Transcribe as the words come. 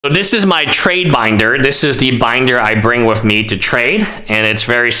So this is my trade binder. This is the binder I bring with me to trade, and it's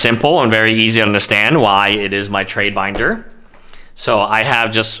very simple and very easy to understand why it is my trade binder. So I have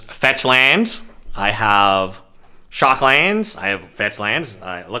just fetch lands, I have shock lands, I have fetch lands.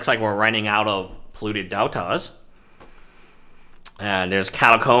 It looks like we're running out of polluted deltas. And there's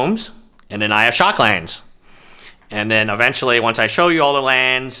catacombs, and then I have shock lands. And then eventually, once I show you all the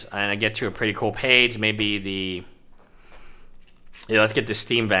lands, and I get to a pretty cool page, maybe the... Yeah, let's get the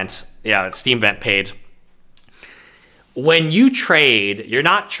Steam Vents. Yeah, Steam Vent page. When you trade, you're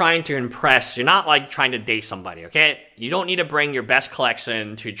not trying to impress. You're not like trying to date somebody, okay? You don't need to bring your best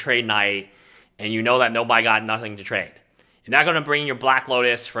collection to trade night, and you know that nobody got nothing to trade. You're not going to bring your Black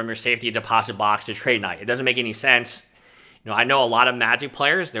Lotus from your safety deposit box to trade night. It doesn't make any sense. You know, I know a lot of Magic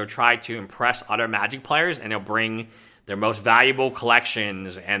players, they'll try to impress other Magic players, and they'll bring their most valuable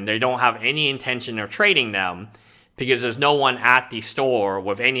collections, and they don't have any intention of trading them, because there's no one at the store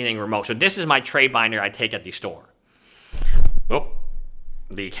with anything remote. So this is my trade binder I take at the store. Oh,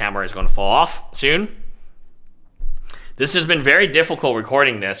 the camera is going to fall off soon. This has been very difficult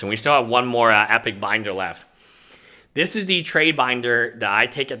recording this, and we still have one more epic binder left. This is the trade binder that I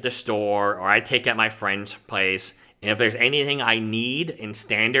take at the store or I take at my friend's place. And if there's anything I need in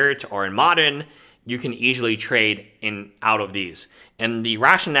standard or in modern, you can easily trade in out of these. And the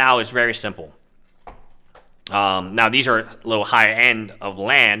rationale is very simple. Now, these are a little higher end of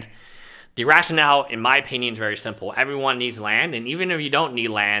land. The rationale, in my opinion, is very simple. Everyone needs land, and even if you don't need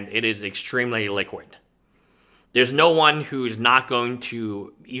land, it is extremely liquid. There's no one who's not going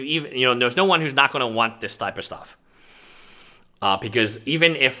to, there's no one who's not going to want this type of stuff. Because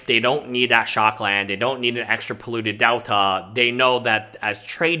even if they don't need that shock land, they don't need an extra polluted delta, they know that as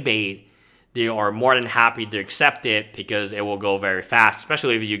trade bait, they are more than happy to accept it because it will go very fast,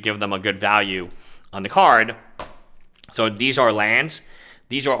 especially if you give them a good value on the card. So these are lands.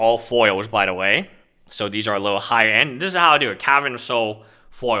 These are all foils, by the way. So these are a little higher end. This is how I do it. Cavern of Soul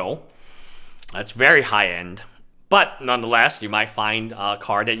foil. That's very high end. But nonetheless, you might find a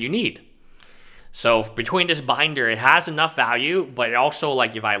card that you need. So between this binder, it has enough value, but it also,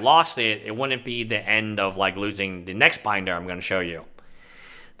 like, if I lost it, it wouldn't be the end of like losing the next binder I'm going to show you.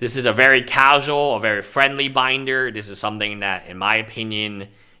 This is a very casual, a very friendly binder. This is something that, in my opinion,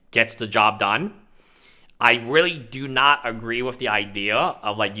 gets the job done. I really do not agree with the idea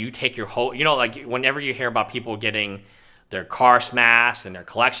of, like, you take your whole, like, whenever you hear about people getting their car smashed and their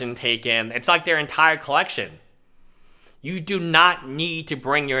collection taken, it's like their entire collection. You do not need to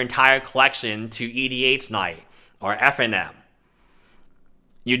bring your entire collection to EDH night or FNM.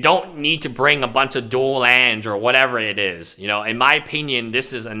 You don't need to bring a bunch of dual lands or whatever it is. In my opinion,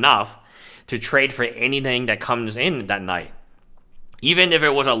 this is enough to trade for anything that comes in that night. Even if it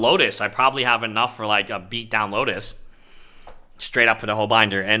was a Lotus, I probably have enough for like a beat down Lotus. Straight up for the whole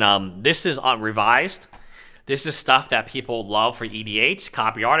binder. And this is revised. This is stuff that people love for EDH.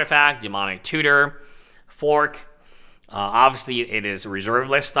 Copy Artifact, Demonic Tutor, Fork. Obviously, it is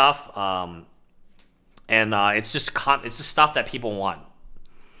reserve list stuff. It's just stuff that people want.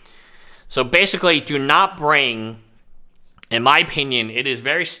 So basically, do not bring, in my opinion, it is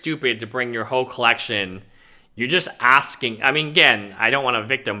very stupid to bring your whole collection. You're just asking. I mean, again, I don't want to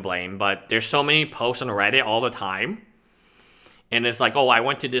victim blame, but there's so many posts on Reddit all the time. And it's like, oh, I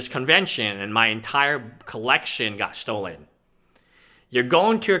went to this convention and my entire collection got stolen. You're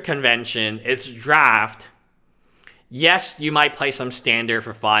going to a convention, it's draft. Yes, you might play some standard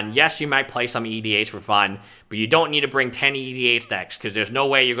for fun. Yes, you might play some EDH for fun. But you don't need to bring 10 EDH decks because there's no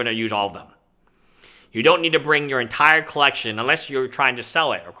way you're going to use all of them. You don't need to bring your entire collection unless you're trying to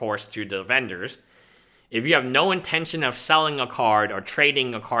sell it, of course, to the vendors. If you have no intention of selling a card or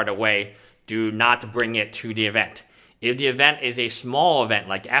trading a card away, do not bring it to the event. If the event is a small event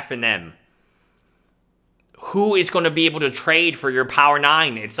like FNM, who is going to be able to trade for your Power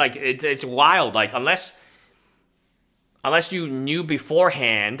 9? It's like, it's wild. Like, unless you knew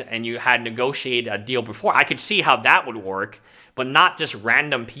beforehand and you had negotiated a deal before, I could see how that would work, but not just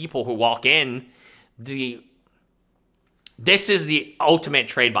random people who walk in. This is the ultimate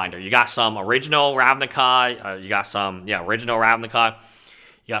trade binder. You got some original Ravnica, you got some, original Ravnica,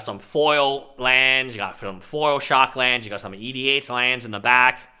 you got some foil lands, you got some foil shock lands, you got some EDH lands in the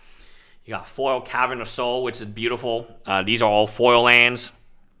back, you got foil Cavern of Soul, which is beautiful. These are all foil lands.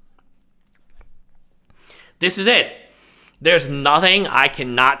 This is it. There's nothing I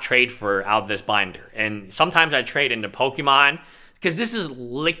cannot trade for out of this binder. And sometimes I trade into Pokemon because this is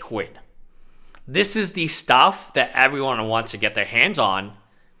liquid. This is the stuff that everyone wants to get their hands on.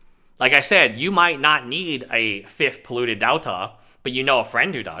 Like I said, you might not need a 5th polluted delta, but you know a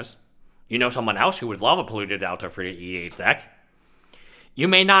friend who does. You know someone else who would love a polluted delta for the EDH deck. You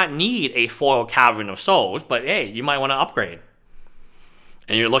may not need a foil Cavern of Souls, but hey, you might want to upgrade.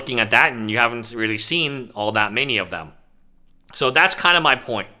 And you're looking at that and you haven't really seen all that many of them. So that's kind of my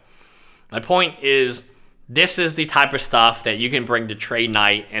point. My point is, this is the type of stuff that you can bring to trade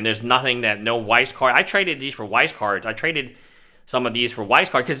night, and there's nothing that no Weiss card. I traded these for Weiss cards. I traded some of these for Weiss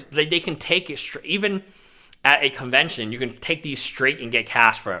cards because they can take it straight. Even at a convention, you can take these straight and get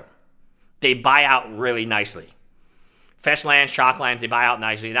cash for it. They buy out really nicely. Fetch lands, shock lands, they buy out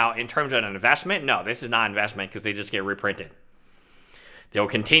nicely. Now, in terms of an investment, no, this is not investment because they just get reprinted. They'll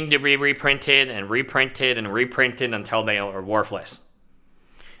continue to be reprinted and reprinted and reprinted until they are worthless.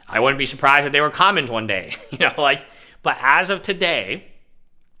 I wouldn't be surprised if they were commons one day, but as of today,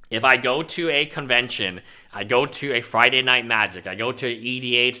 if I go to a convention, I go to a Friday Night Magic, I go to an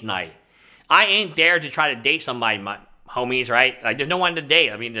EDH night, I ain't there to try to date somebody, my homies, right? Like, there's no one to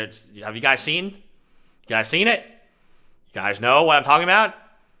date. I mean, have you guys seen? You guys seen it? You guys know what I'm talking about?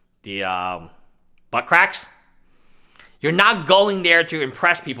 The butt cracks? You're not going there to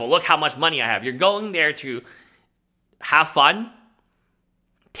impress people. Look how much money I have. You're going there to have fun,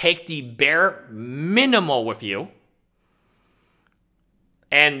 take the bare minimal with you,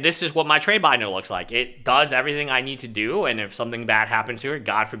 and this is what my trade binder looks like. It does everything I need to do, and if something bad happens to it,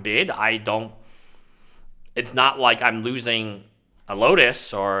 God forbid, it's not like I'm losing a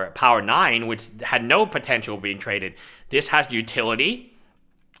Lotus or a Power 9, which had no potential being traded. This has utility,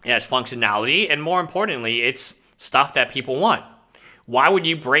 it has functionality, and more importantly, it's stuff that people want. Why would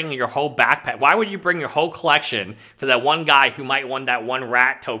you bring your whole backpack? Why would you bring your whole collection for that one guy who might want that one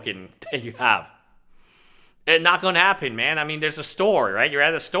rat token that you have? It's not going to happen, man. I mean, there's a store, right? You're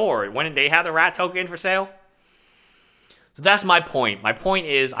at a store. When they have the rat token for sale? So that's my point. My point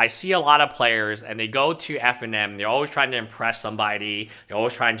is, I see a lot of players, and they go to F&M. They're always trying to impress somebody. They're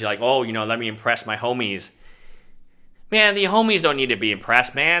always trying to let me impress my homies. Man, the homies don't need to be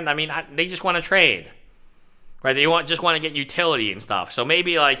impressed, man. I mean, they just want to trade. Right, they just want to get utility and stuff. So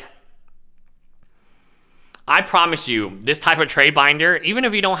maybe, I promise you, this type of trade binder, even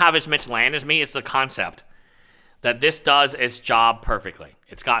if you don't have as much land as me, it's the concept that this does its job perfectly.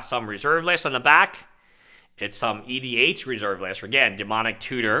 It's got some reserve list on the back. It's some EDH reserve list. Again, Demonic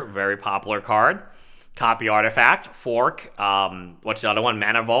Tutor, very popular card. Copy Artifact, Fork, what's the other one?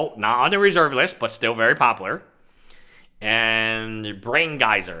 Mana Vault, not on the reserve list, but still very popular. And Brain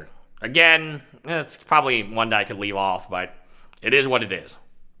Geyser. Again, it's probably one that I could leave off, but it is what it is.